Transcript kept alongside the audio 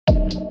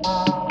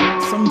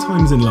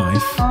Sometimes in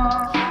life,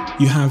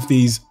 you have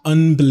these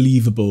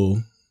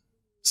unbelievable,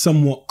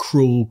 somewhat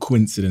cruel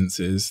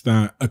coincidences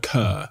that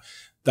occur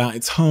that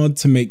it's hard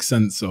to make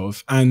sense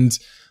of. And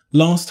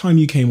last time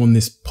you came on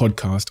this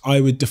podcast,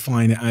 I would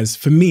define it as,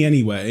 for me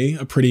anyway,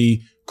 a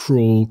pretty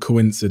cruel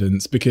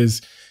coincidence,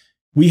 because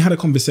we had a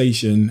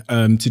conversation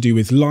to do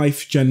with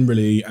life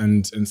generally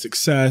and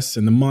success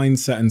and the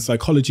mindset and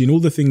psychology and all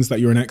the things that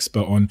you're an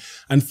expert on.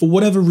 And for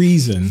whatever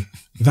reason,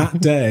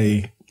 that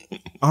day,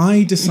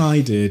 I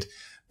decided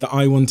that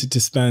I wanted to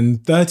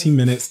spend 30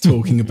 minutes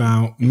talking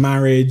about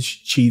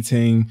marriage,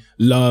 cheating,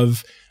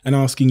 love, and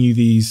asking you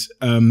these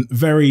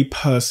very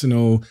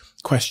personal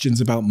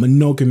questions about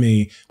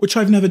monogamy, which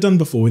I've never done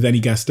before with any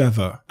guest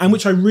ever, and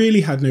which I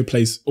really had no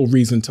place or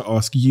reason to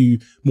ask you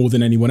more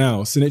than anyone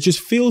else. And it just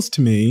feels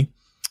to me,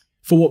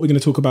 for what we're going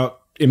to talk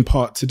about in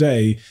part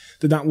today,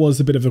 that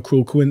was a bit of a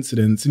cruel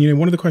coincidence. And,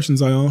 one of the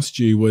questions I asked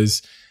you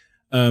was,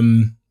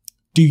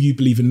 do you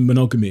believe in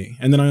monogamy?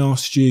 And then I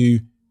asked you,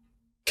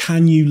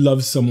 can you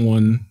love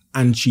someone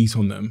and cheat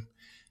on them?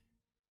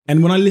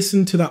 And when I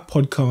listened to that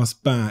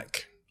podcast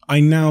back, I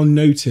now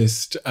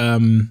noticed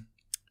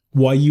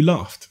why you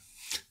laughed.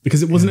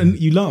 Because it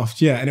wasn't, you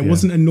laughed, and it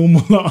wasn't a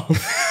normal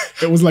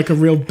laugh. It was like a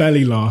real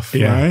belly laugh,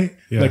 right?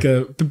 Yeah. Like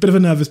a bit of a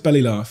nervous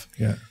belly laugh.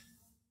 Yeah.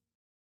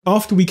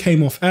 After we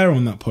came off air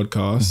on that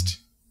podcast,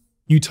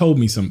 you told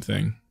me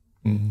something.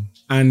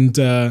 And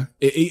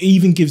it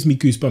even gives me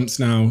goosebumps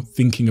now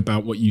thinking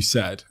about what you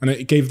said. And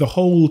it gave the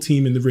whole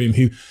team in the room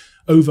who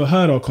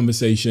overheard our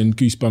conversation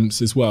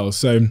goosebumps as well.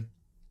 So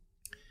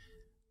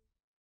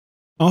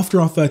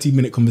after our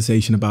 30-minute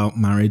conversation about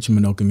marriage and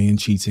monogamy and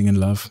cheating and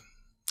love,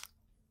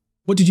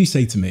 what did you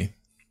say to me?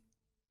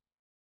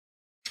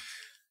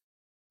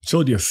 I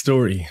told you a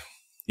story.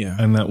 Yeah.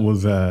 And that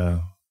was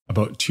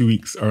about 2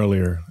 weeks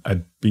earlier.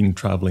 I'd been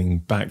traveling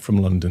back from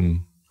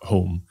London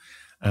home,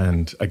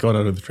 and I got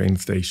out of the train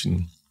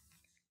station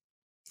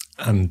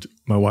and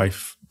my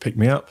wife picked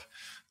me up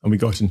and we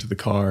got into the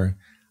car,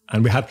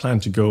 and we had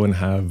planned to go and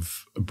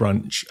have a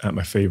brunch at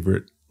my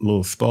favorite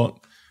little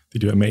spot. They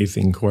do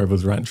amazing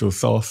Cuervo's Rancho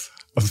sauce.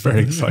 I was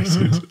very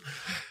excited.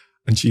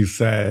 And she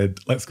said,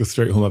 let's go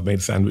straight home. I've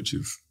made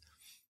sandwiches.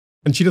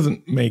 And she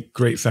doesn't make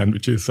great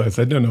sandwiches. So I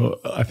said, no,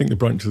 I think the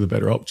brunch is a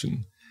better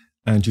option.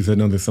 And she said,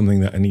 no, there's something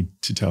that I need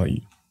to tell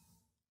you.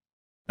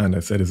 And I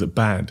said, is it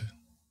bad?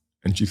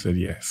 And she said,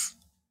 yes.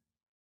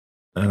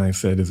 And I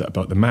said, is it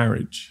about the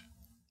marriage?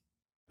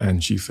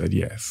 And she said,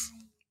 yes.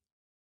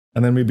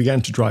 And then we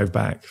began to drive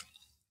back.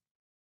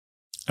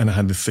 And I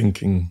had this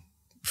sinking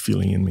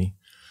feeling in me.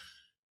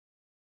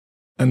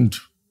 And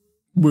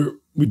we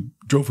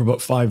drove for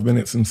about 5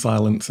 minutes in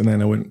silence. And then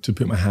I went to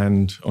put my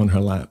hand on her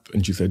lap.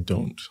 And she said,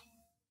 don't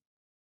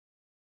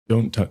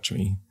touch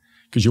me,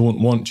 because you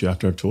won't want to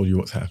after I've told you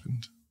what's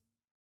happened.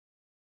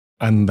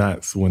 And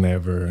that's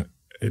whenever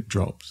it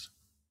dropped.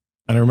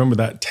 And I remember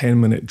that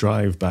 10-minute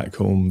drive back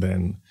home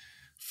then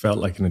felt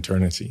like an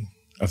eternity.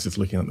 I was just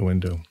looking out the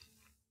window.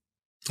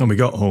 And we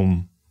got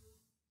home.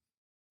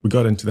 We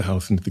got into the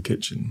house, into the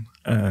kitchen.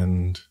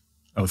 And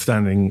I was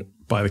standing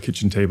by the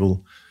kitchen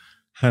table,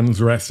 hands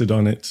rested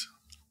on it.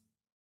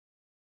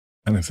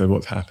 And I said,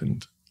 what's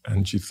happened?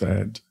 And she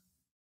said,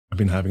 I've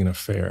been having an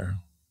affair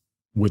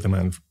with a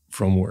man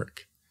from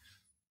work.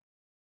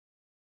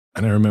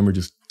 And I remember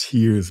just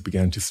tears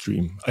began to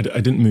stream. I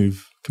didn't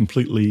move,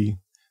 completely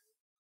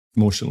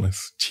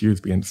motionless.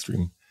 Tears began to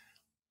stream.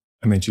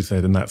 And then she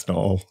said, and that's not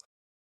all.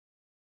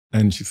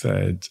 And she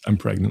said, I'm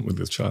pregnant with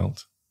this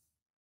child.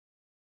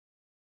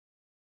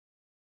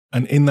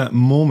 And in that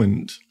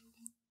moment,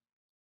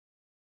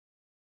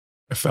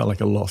 I felt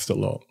like I lost a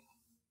lot.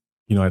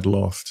 I'd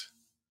lost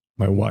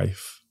my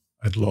wife.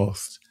 I'd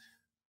lost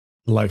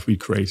the life we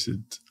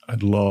created.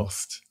 I'd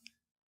lost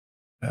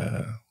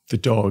the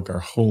dog, our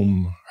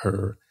home,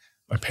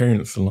 my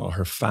parents-in-law,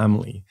 her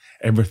family,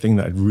 everything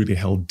that I'd really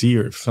held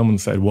dear. If someone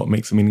said, what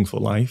makes a meaningful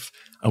life?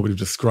 I would have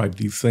described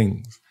these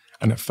things.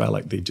 And it felt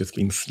like they'd just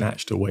been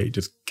snatched away,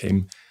 just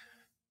came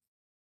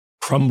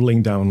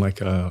crumbling down like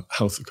a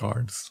house of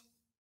cards.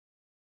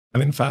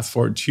 And then fast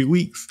forward 2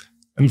 weeks,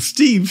 and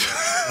Steve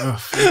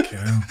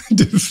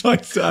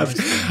decides to ask.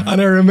 And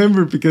I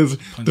remember because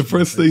the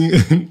first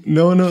thing,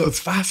 no, it's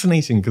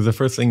fascinating, because the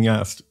first thing he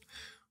asked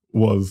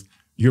was,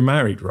 you're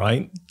married,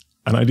 right?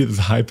 And I did this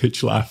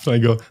high-pitched laugh, and I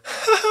go,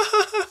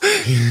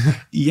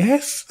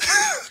 yes.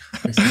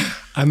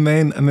 and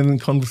then the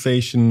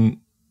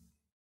conversation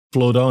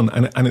flowed on,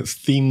 and it's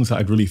themes that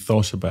I'd really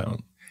thought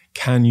about.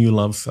 Can you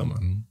love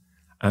someone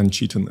and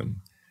cheat on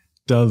them?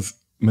 Does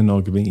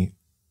monogamy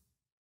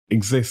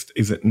exist?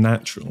 Is it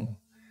natural?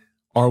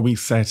 Are we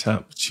set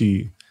up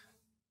to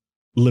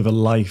live a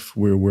life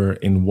where we're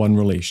in one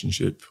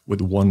relationship with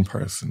one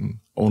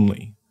person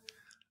only?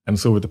 And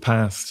so over the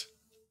past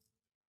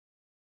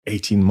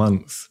 18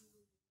 months,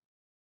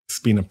 it's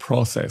been a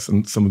process,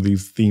 and some of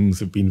these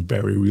themes have been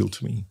very real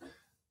to me.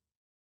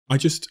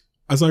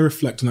 As I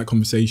reflect on that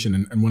conversation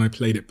and when I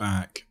played it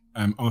back,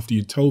 after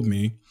you told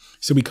me.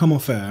 So we come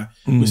off air,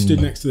 we're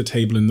stood next to the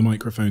table and the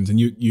microphones, and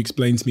you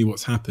explained to me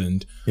what's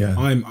happened. Yeah.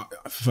 I'm,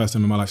 for the first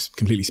time in my life,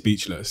 completely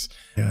speechless.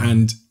 Yeah.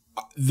 And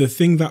the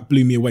thing that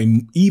blew me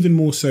away, even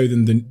more so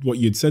than what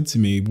you'd said to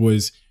me,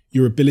 was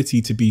your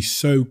ability to be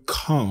so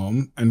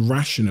calm and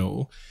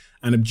rational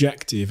and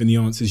objective in the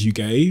answers you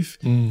gave.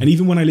 And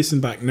even when I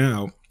listen back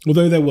now,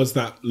 although there was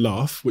that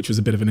laugh, which was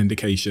a bit of an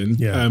indication,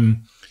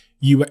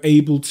 you were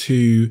able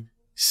to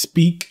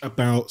speak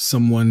about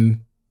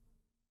someone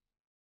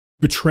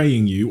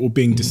betraying you or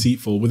being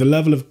deceitful with a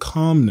level of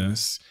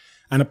calmness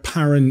and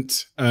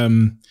apparent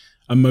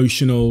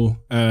emotional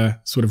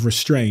sort of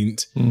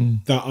restraint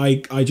that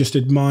I just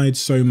admired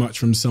so much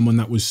from someone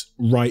that was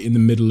right in the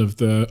middle of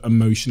the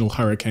emotional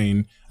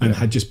hurricane and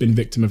had just been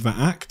victim of that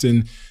act.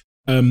 And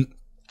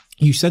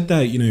you said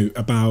there, you know,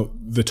 about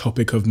the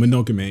topic of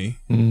monogamy.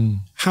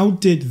 How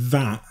did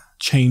that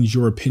change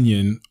your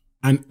opinion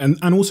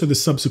and also the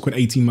subsequent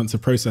 18 months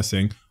of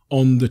processing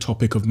on the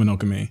topic of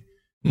monogamy?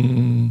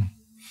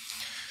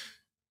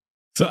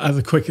 So as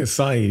a quick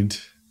aside,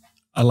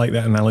 I like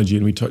that analogy,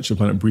 and we touched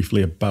upon it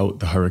briefly about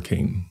the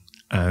hurricane.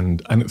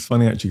 And it's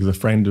funny actually, because a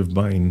friend of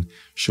mine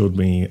showed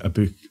me a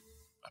book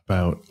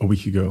about a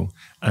week ago,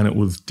 and it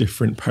was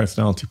different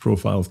personality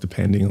profiles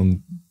depending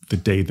on the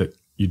day that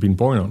you'd been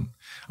born on.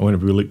 And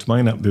whenever we looked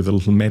mine up, there's a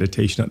little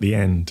meditation at the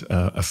end,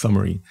 a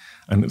summary,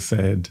 and it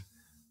said,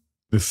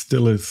 the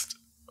stillest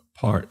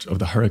part of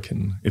the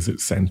hurricane is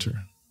its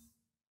center.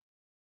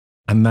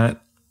 And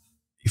that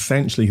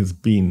essentially has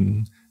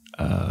been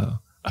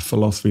a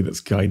philosophy that's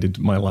guided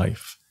my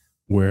life,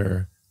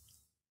 where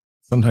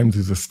sometimes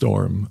there's a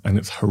storm and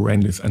it's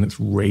horrendous and it's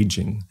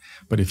raging.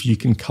 But if you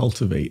can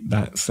cultivate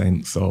that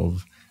sense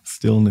of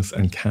stillness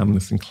and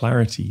calmness and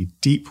clarity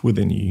deep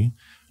within you,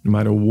 no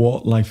matter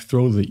what life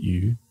throws at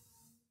you,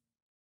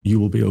 you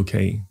will be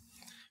okay.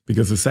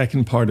 Because the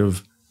second part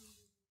of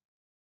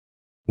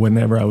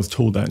whenever I was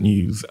told that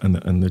news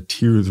and the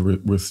tears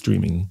were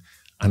streaming,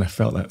 and I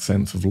felt that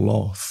sense of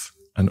loss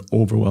and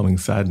overwhelming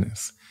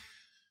sadness,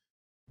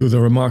 it was a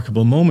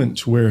remarkable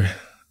moment where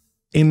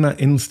in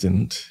that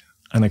instant,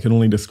 and I can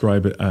only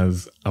describe it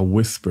as a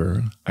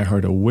whisper, I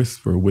heard a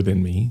whisper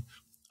within me,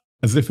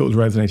 as if it was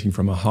resonating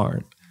from a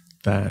heart,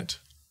 that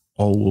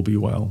all will be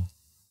well.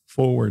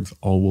 4 words,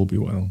 all will be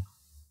well.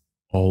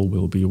 All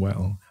will be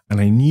well.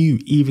 And I knew,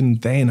 even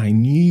then,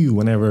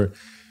 whenever,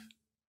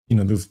 you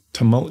know, there's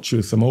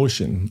tumultuous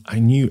emotion, I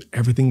knew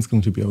everything's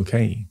going to be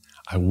okay.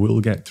 I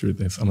will get through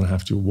this. I'm going to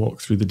have to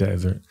walk through the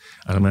desert,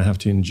 and I'm going to have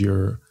to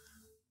endure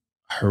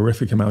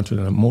horrific amount at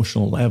an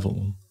emotional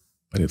level,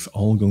 but it's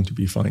all going to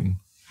be fine.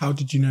 How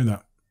did you know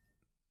that?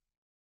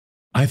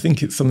 I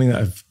think it's something that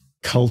I've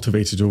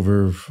cultivated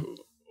over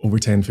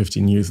 10,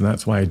 15 years, and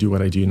that's why I do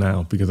what I do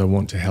now, because I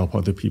want to help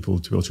other people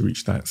to be able to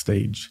reach that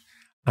stage.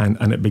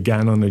 And it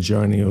began on a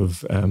journey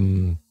of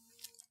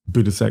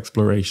Buddhist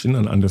exploration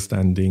and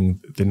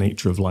understanding the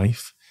nature of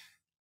life.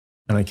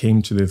 And I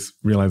came to this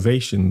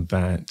realization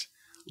that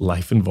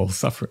life involves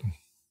suffering.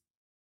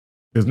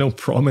 There's no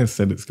promise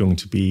that it's going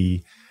to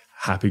be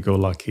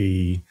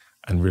happy-go-lucky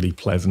and really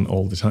pleasant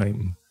all the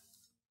time.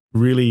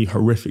 Really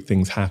horrific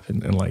things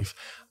happen in life.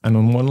 And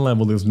on one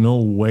level, there's no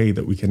way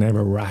that we can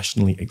ever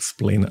rationally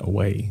explain it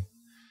away.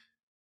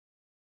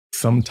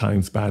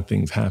 Sometimes bad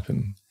things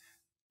happen,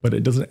 but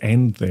it doesn't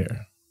end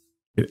there.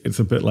 It's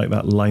a bit like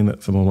that line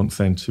that someone once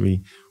said to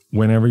me,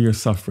 whenever you're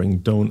suffering,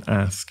 don't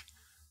ask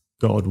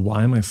God,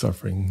 why am I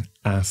suffering?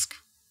 Ask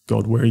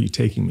God, where are you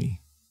taking me?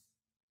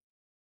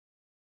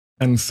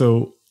 And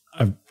so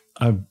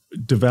I've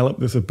developed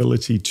this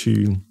ability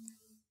to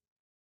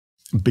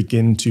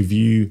begin to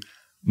view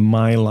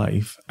my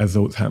life as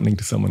though it's happening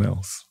to someone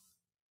else,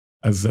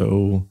 as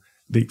though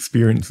the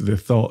experience, the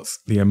thoughts,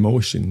 the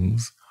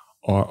emotions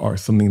are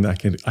something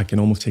that I can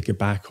almost take it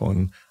back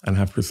on and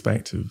have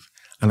perspective.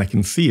 And I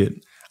can see it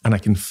and I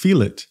can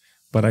feel it,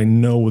 but I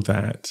know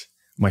that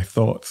my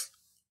thoughts,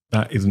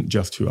 that isn't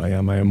just who I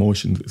am. My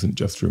emotions isn't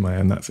just who I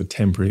am. That's a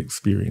temporary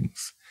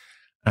experience.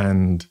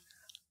 And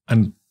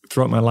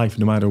throughout my life,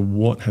 no matter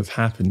what has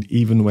happened,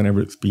 even whenever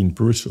it's been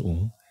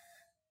brutal,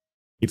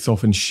 it's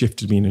often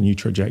shifted me in a new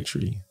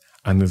trajectory,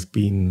 and there's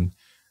been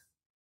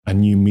a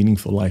new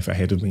meaningful life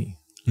ahead of me.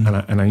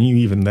 And I knew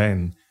even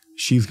then,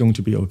 she's going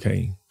to be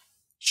okay.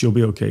 She'll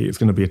be okay. It's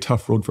going to be a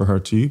tough road for her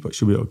too, but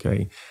she'll be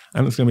okay.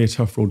 And it's going to be a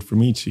tough road for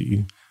me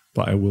too,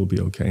 but I will be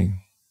okay.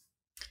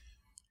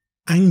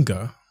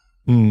 Anger.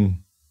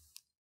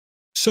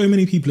 So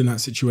many people in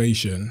that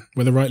situation,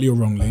 whether rightly or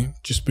wrongly,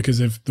 just because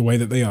of the way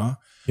that they are,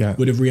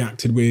 would have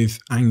reacted with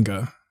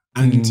anger.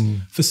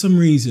 And for some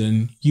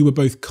reason, you were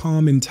both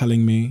calm in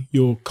telling me,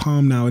 you're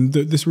calm now. And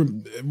this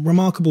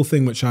remarkable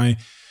thing, which I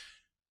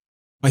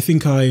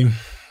think I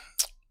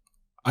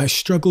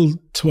struggle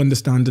to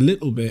understand a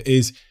little bit,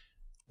 is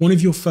one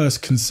of your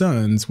first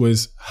concerns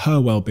was her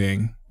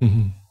well-being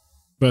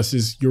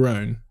versus your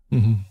own.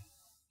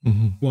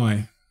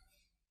 Why?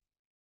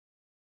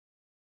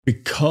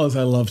 Because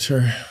I loved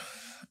her,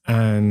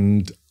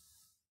 and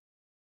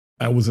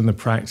I was in the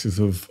practice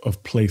of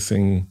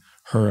placing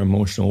her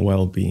emotional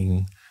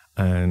well-being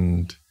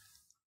and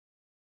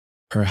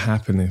her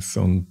happiness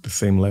on the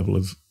same level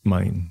as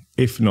mine,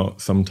 if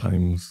not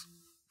sometimes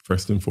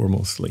first and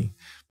foremostly,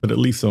 but at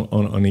least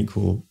on an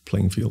equal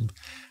playing field.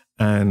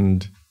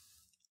 And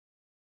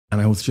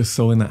I was just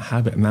so in that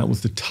habit, and that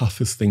was the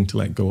toughest thing to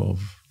let go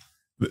of.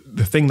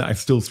 The thing that I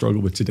still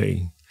struggle with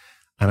today,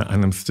 and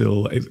I'm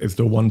still, it's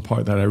the one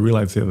part that I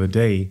realized the other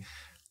day,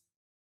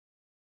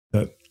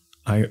 that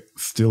I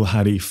still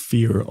had a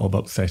fear of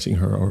upsetting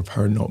her or of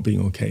her not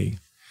being okay.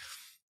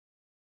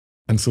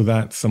 And so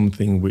that's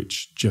something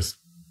which just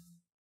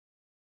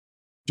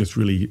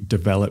really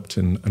developed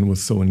and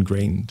was so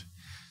ingrained.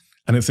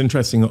 And it's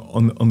interesting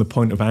on the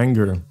point of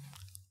anger,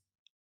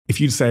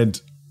 if you'd said,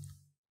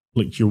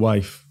 like, your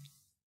wife,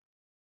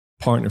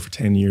 partner for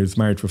 10 years,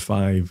 married for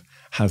 5,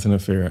 has an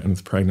affair and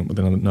is pregnant with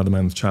another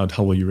man's child,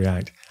 how will you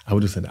react? I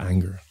would have said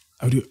anger.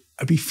 I'd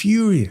be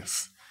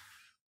furious.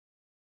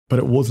 But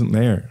it wasn't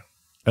there,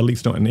 at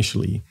least not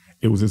initially.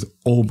 It was this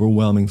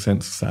overwhelming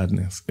sense of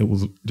sadness. It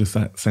was just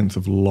that sense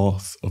of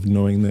loss, of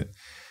knowing that,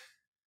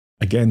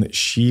 again, that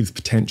she's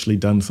potentially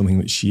done something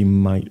that she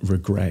might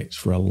regret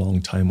for a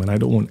long time. And I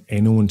don't want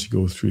anyone to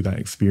go through that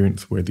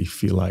experience where they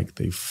feel like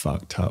they've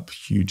fucked up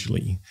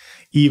hugely.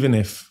 Even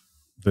if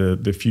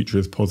the future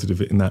is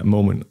positive in that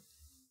moment,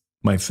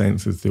 my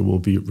sense is there will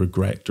be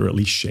regret or at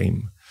least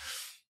shame.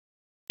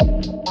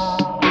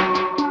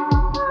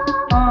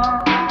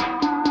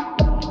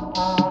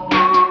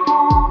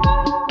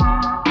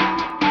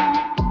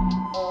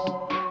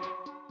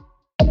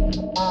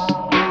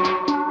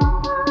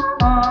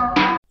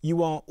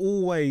 You are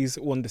always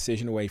one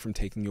decision away from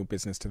taking your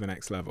business to the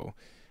next level.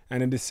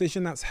 And a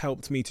decision that's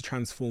helped me to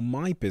transform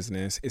my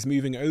business is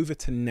moving over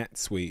to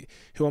NetSuite,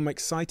 who I'm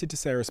excited to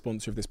say are a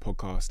sponsor of this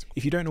podcast.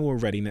 If you don't know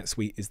already,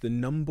 NetSuite is the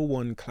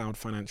 #1 cloud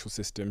financial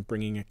system,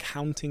 bringing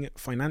accounting,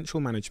 financial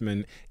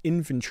management,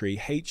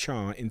 inventory,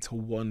 HR into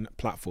one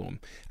platform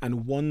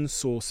and one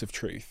source of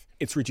truth.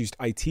 It's reduced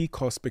IT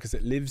costs because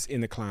it lives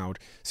in the cloud,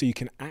 so you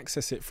can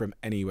access it from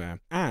anywhere.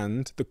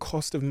 And the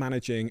cost of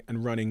managing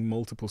and running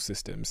multiple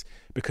systems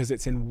because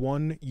it's in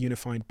one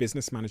unified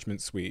business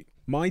management suite.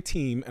 My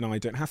team and I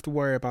don't have to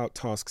worry about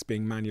tasks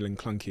being manual and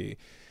clunky.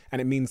 And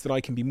it means that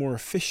I can be more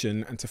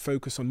efficient and to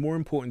focus on more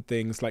important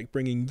things like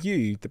bringing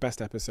you the best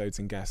episodes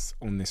and guests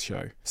on this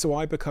show. So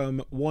I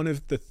become one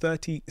of the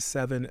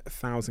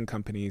 37,000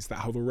 companies that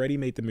have already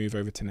made the move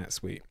over to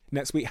NetSuite.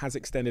 NetSuite has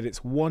extended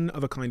its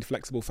one-of-a-kind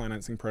flexible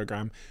financing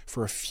program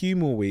for a few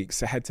more weeks.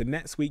 So head to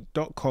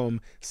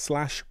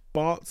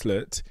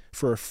netsuite.com/Bartlett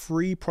for a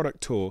free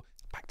product tour.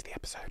 Back to the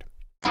episode.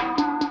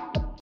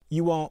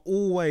 You are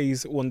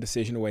always one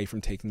decision away from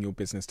taking your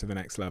business to the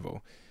next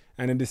level.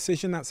 And a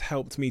decision that's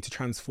helped me to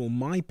transform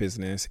my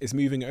business is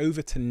moving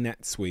over to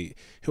NetSuite,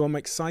 who I'm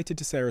excited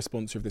to say are a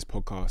sponsor of this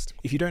podcast.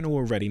 If you don't know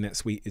already,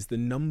 NetSuite is the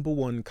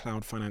 #1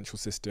 cloud financial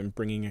system,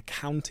 bringing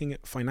accounting,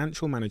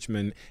 financial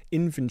management,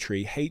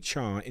 inventory,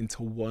 HR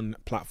into one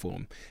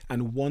platform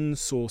and one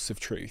source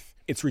of truth.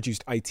 It's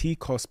reduced IT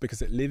costs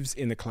because it lives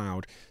in the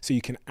cloud, so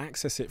you can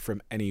access it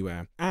from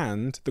anywhere.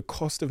 And the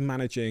cost of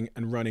managing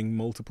and running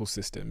multiple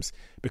systems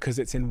because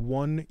it's in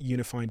one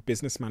unified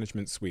business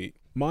management suite.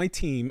 My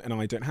team and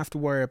I don't have to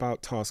worry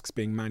about tasks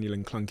being manual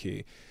and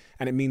clunky.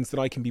 And it means that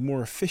I can be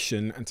more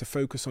efficient and to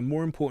focus on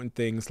more important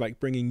things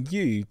like bringing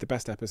you the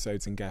best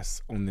episodes and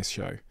guests on this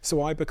show.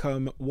 So I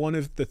become one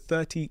of the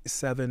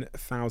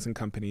 37,000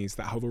 companies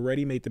that have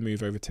already made the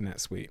move over to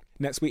NetSuite.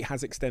 NetSuite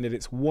has extended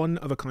its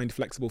one-of-a-kind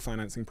flexible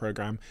financing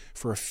program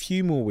for a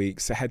few more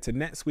weeks. So head to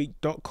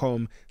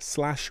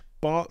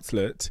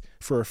netsuite.com/Bartlett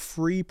for a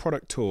free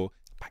product tour.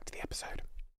 Back to the episode.